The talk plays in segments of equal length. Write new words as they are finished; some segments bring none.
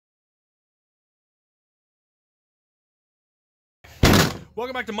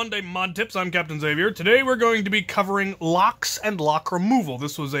Welcome back to Monday Mod Tips. I'm Captain Xavier. Today we're going to be covering locks and lock removal.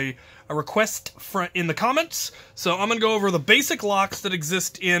 This was a request in the comments, so I'm going to go over the basic locks that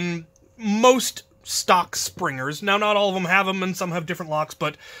exist in most stock springers. Now, not all of them have them, and some have different locks,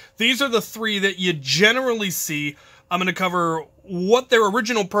 but these are the three that you generally see. I'm going to cover what their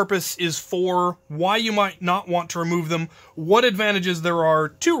original purpose is for, why you might not want to remove them, what advantages there are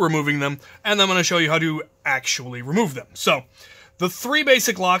to removing them, and then I'm going to show you how to actually remove them. So, the three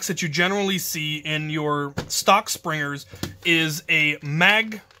basic locks that you generally see in your stock springers is a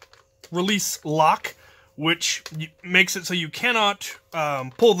mag release lock, which makes it so you cannot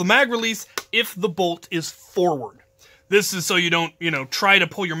pull the mag release if the bolt is forward. This is so you don't, try to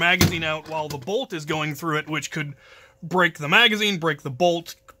pull your magazine out while the bolt is going through it, which could break the magazine, break the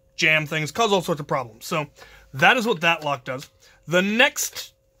bolt, jam things, cause all sorts of problems. So that is what that lock does. The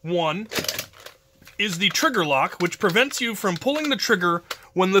next one is the trigger lock, which prevents you from pulling the trigger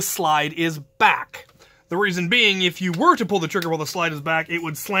when the slide is back. The reason being, if you were to pull the trigger while the slide is back, it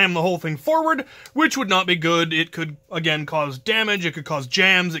would slam the whole thing forward, which would not be good. It could, again, cause damage, it could cause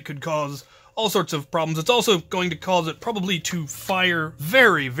jams, it could cause all sorts of problems. It's also going to cause it probably to fire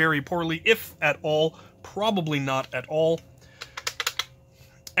very, very poorly, if at all. Probably not at all.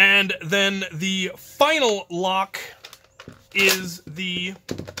 And then the final lock is the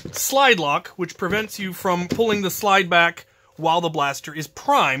slide lock, which prevents you from pulling the slide back while the blaster is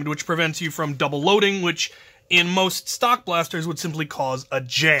primed, which prevents you from double loading, which in most stock blasters would simply cause a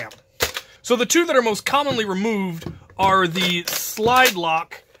jam. So the two that are most commonly removed are the slide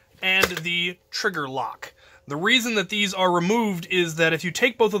lock and the trigger lock. The reason that these are removed is that if you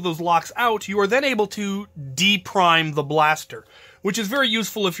take both of those locks out, you are then able to deprime the blaster, which is very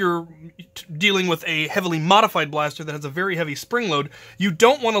useful if you're dealing with a heavily modified blaster that has a very heavy spring load. You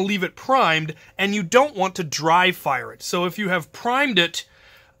don't want to leave it primed, and you don't want to dry fire it. So if you have primed it,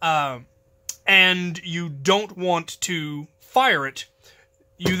 and you don't want to fire it,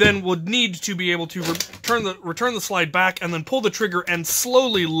 you then would need to be able to return the slide back and then pull the trigger and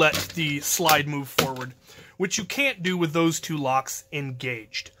slowly let the slide move forward, which you can't do with those two locks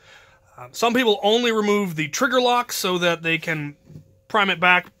engaged. Some people only remove the trigger lock so that they can prime it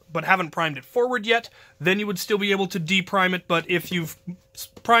back but haven't primed it forward yet. Then you would still be able to deprime it, but if you've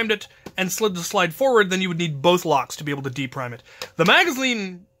primed it and slid the slide forward, then you would need both locks to be able to deprime it. The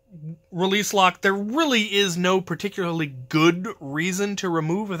magazine release lock, there really is no particularly good reason to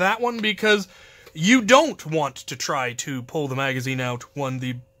remove that one, because you don't want to try to pull the magazine out when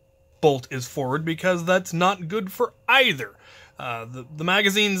the bolt is forward, because that's not good for either. The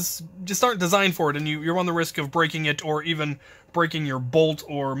magazines just aren't designed for it, and you run the risk of breaking it, or even breaking your bolt,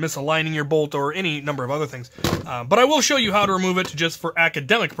 or misaligning your bolt, or any number of other things. But I will show you how to remove it just for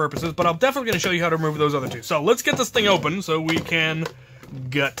academic purposes, but I'm definitely going to show you how to remove those other two. So let's get this thing open so we can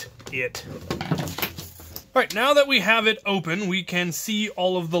gut it. Alright, now that we have it open, we can see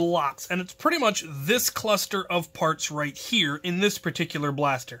all of the locks, and it's pretty much this cluster of parts right here in this particular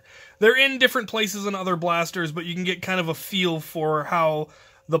blaster. They're in different places in other blasters, but you can get kind of a feel for how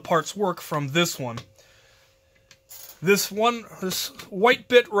the parts work from this one. This white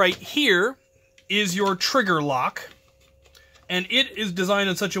bit right here is your trigger lock, and it is designed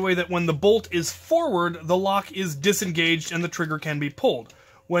in such a way that when the bolt is forward, the lock is disengaged and the trigger can be pulled.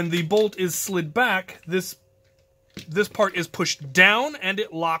 When the bolt is slid back, this part is pushed down and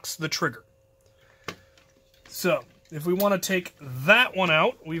it locks the trigger. So, if we want to take that one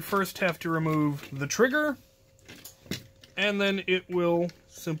out, we first have to remove the trigger, and then it will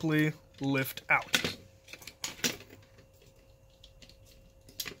simply lift out.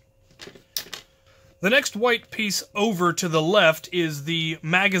 The next white piece over to the left is the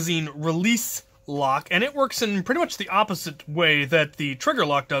magazine release lock, and it works in pretty much the opposite way that the trigger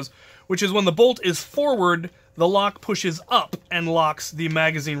lock does, which is when the bolt is forward, the lock pushes up and locks the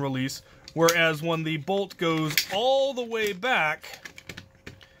magazine release, whereas when the bolt goes all the way back,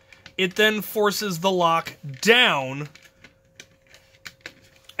 it then forces the lock down,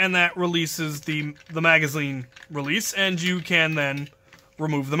 and that releases the magazine release, and you can then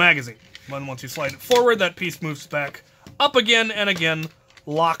remove the magazine. Then once you slide it forward, that piece moves back up again, and again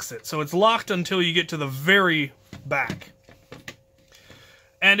locks it. So it's locked until you get to the very back.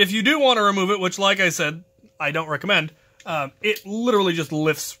 And if you do want to remove it, which, like I said, I don't recommend, it literally just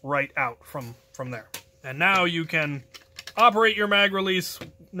lifts right out from there. And now you can operate your mag release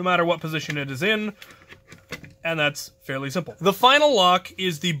no matter what position it is in, and that's fairly simple. The final lock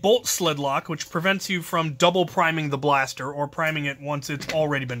is the bolt sled lock, which prevents you from double priming the blaster, or priming it once it's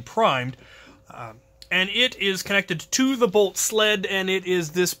already been primed. And it is connected to the bolt sled, and it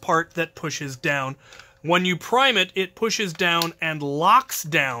is this part that pushes down. When you prime it, it pushes down and locks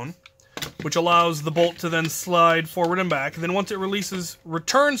down, which allows the bolt to then slide forward and back. Then once it releases,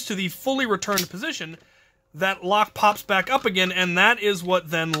 returns to the fully returned position, that lock pops back up again, and that is what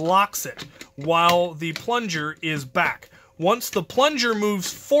then locks it, while the plunger is back. Once the plunger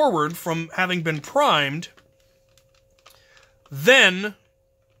moves forward from having been primed, then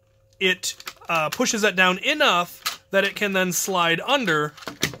it pushes that down enough that it can then slide under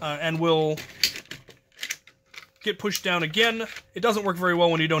and will get pushed down again. It doesn't work very well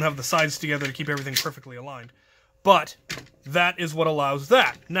when you don't have the sides together to keep everything perfectly aligned. But that is what allows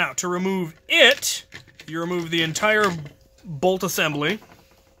that. Now, to remove it, you remove the entire bolt assembly,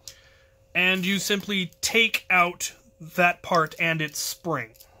 and you simply take out that part and its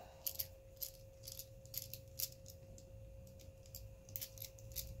spring.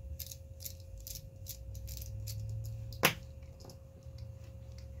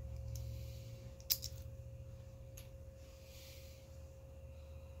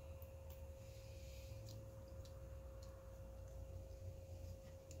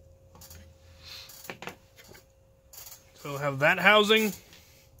 So have that housing.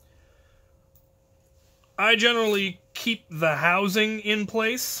 I generally keep the housing in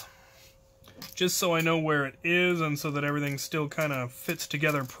place, just so I know where it is and so that everything still kind of fits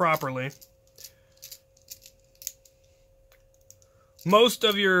together properly. Most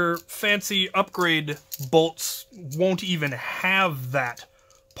of your fancy upgrade bolts won't even have that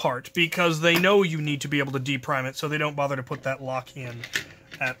part because they know you need to be able to deprime it, so they don't bother to put that lock in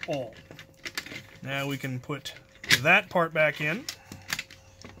at all. Now we can put that part back in.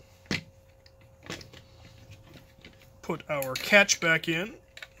 Put our catch back in.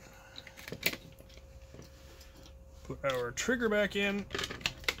 Put our trigger back in.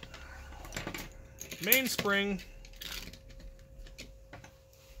 Main spring.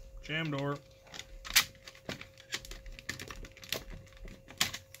 Jam door.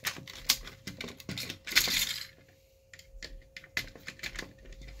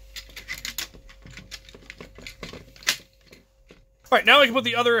 Alright, now I can put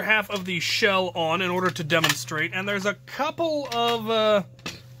the other half of the shell on in order to demonstrate, and there's a couple of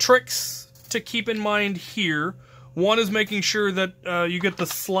tricks to keep in mind here. One is making sure that you get the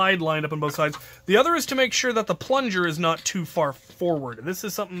slide lined up on both sides. The other is to make sure that the plunger is not too far forward. This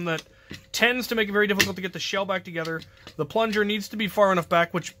is something that tends to make it very difficult to get the shell back together. The plunger needs to be far enough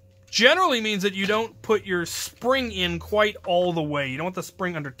back, which generally means that you don't put your spring in quite all the way. You don't want the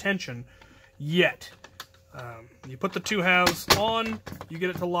spring under tension yet. You put the two halves on, you get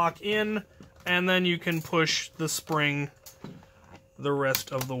it to lock in, and then you can push the spring the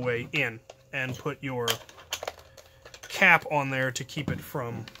rest of the way in and put your cap on there to keep it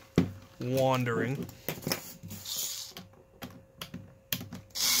from wandering.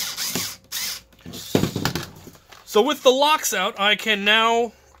 So with the locks out, I can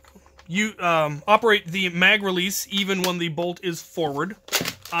now operate the mag release even when the bolt is forward.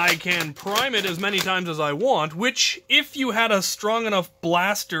 I can prime it as many times as I want, which, if you had a strong enough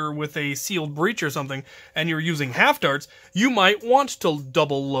blaster with a sealed breech or something, and you're using half darts, you might want to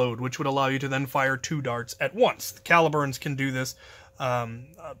double load, which would allow you to then fire 2 darts at once. The Caliburns can do this.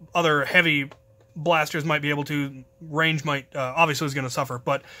 Other heavy blasters might be able to. Range might, obviously is going to suffer,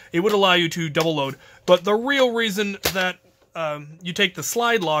 but it would allow you to double load. But the real reason that you take the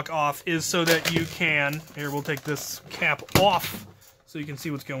slide lock off is so that you can, here we'll take this cap off, so you can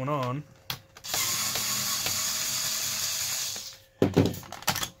see what's going on.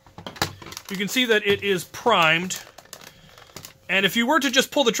 You can see that it is primed, and if you were to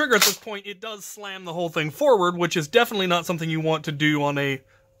just pull the trigger at this point, it does slam the whole thing forward, which is definitely not something you want to do on a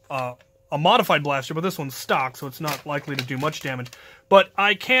modified blaster, but this one's stock, so it's not likely to do much damage. But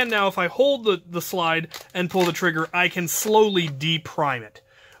I can now, if I hold the slide and pull the trigger, I can slowly deprime it,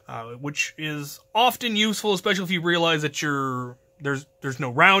 which is often useful, especially if you realize that there's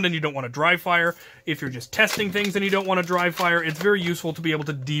no round and you don't want to dry fire. If you're just testing things and you don't want to dry fire, it's very useful to be able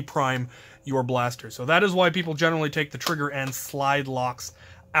to deprime your blaster. So that is why people generally take the trigger and slide locks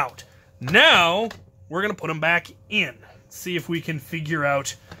out. Now, we're going to put them back in. See if we can figure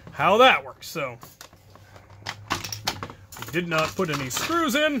out how that works. So, we did not put any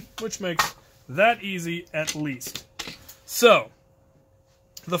screws in, which makes that easy at least. So,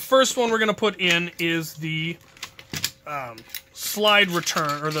 the first one we're going to put in is the slide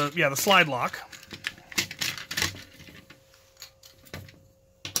return, or the slide lock.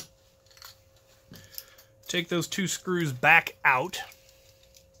 Take those 2 screws back out.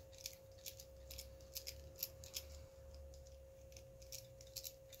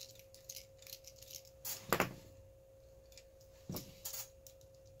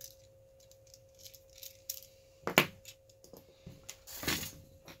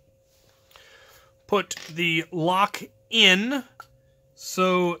 put the lock in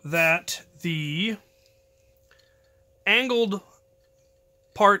so that the angled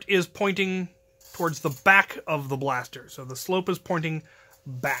part is pointing towards the back of the blaster. So the slope is pointing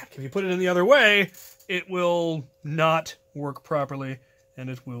back. If you put it in the other way, it will not work properly, and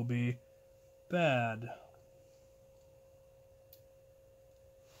it will be bad.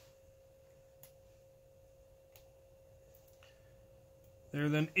 There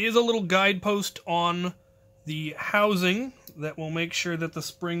then is a little guidepost on the housing that will make sure that the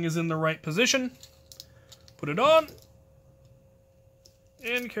spring is in the right position. Put it on,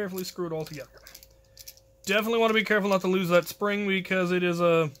 and carefully screw it all together. Definitely want to be careful not to lose that spring because it is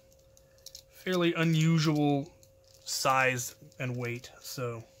a fairly unusual size and weight.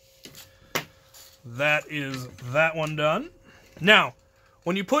 So that is that one done. Now,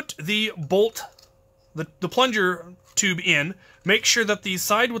 when you put the bolt, the plunger tube in, make sure that the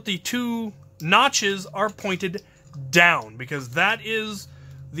side with the two notches are pointed down, because that is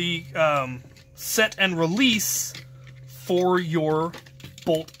the set and release for your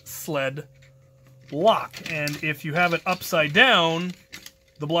bolt sled lock. And if you have it upside down,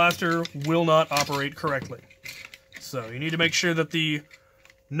 the blaster will not operate correctly. So you need to make sure that the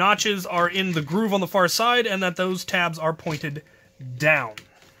notches are in the groove on the far side and that those tabs are pointed down.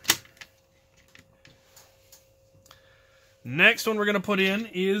 Next one we're going to put in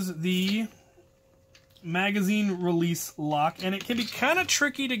is the magazine release lock, and it can be kind of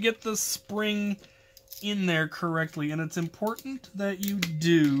tricky to get the spring in there correctly, and it's important that you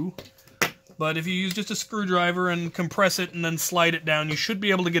do. But if you use just a screwdriver and compress it and then slide it down, you should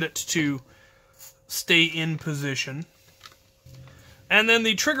be able to get it to stay in position. And then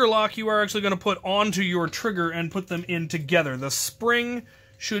the trigger lock you are actually going to put onto your trigger and put them in together. The spring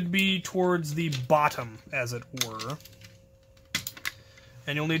should be towards the bottom, as it were.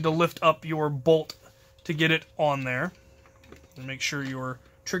 And you'll need to lift up your bolt to get it on there. And make sure your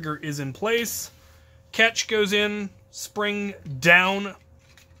trigger is in place. Catch goes in, spring down,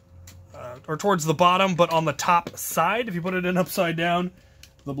 or towards the bottom, but on the top side. If you put it in upside down,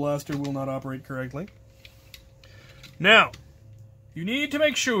 the blaster will not operate correctly. Now, you need to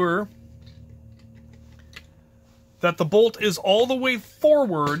make sure that the bolt is all the way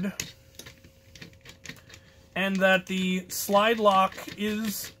forward and that the slide lock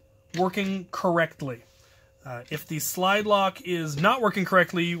is working correctly. If the slide lock is not working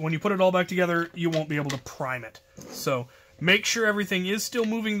correctly, when you put it all back together, you won't be able to prime it. So make sure everything is still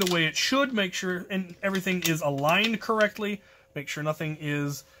moving the way it should. Make sure everything is aligned correctly. Make sure nothing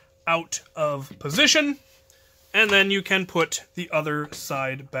is out of position. And then you can put the other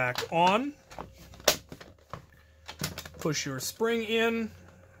side back on. Push your spring in.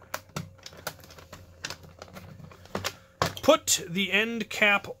 Put the end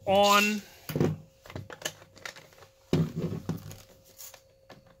cap on.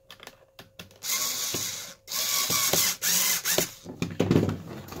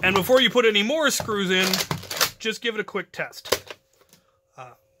 And before you put any more screws in, just give it a quick test.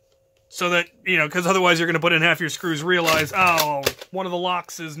 So that, because otherwise you're going to put in half your screws, realize, oh, one of the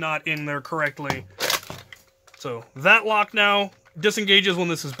locks is not in there correctly. So that lock now disengages when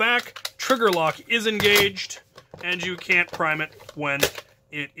this is back. Trigger lock is engaged, and you can't prime it when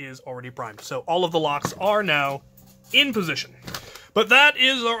it is already primed. So all of the locks are now in position. But that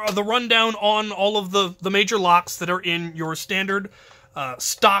is the rundown on all of the major locks that are in your standard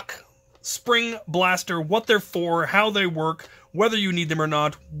stock spring blaster, what they're for, how they work, whether you need them or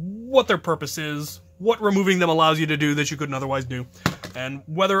not, what their purpose is, what removing them allows you to do that you couldn't otherwise do, and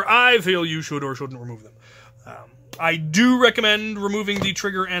whether I feel you should or shouldn't remove them. I do recommend removing the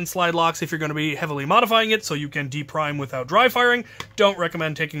trigger and slide locks if you're going to be heavily modifying it so you can deprime without dry firing. Don't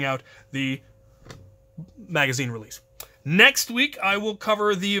recommend taking out the magazine release. Next week, I will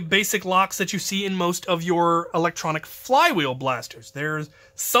cover the basic locks that you see in most of your electronic flywheel blasters. There's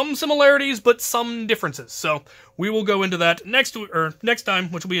some similarities, but some differences. So we will go into that next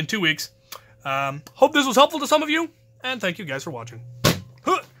time, which will be in 2 weeks. Hope this was helpful to some of you, and thank you guys for watching.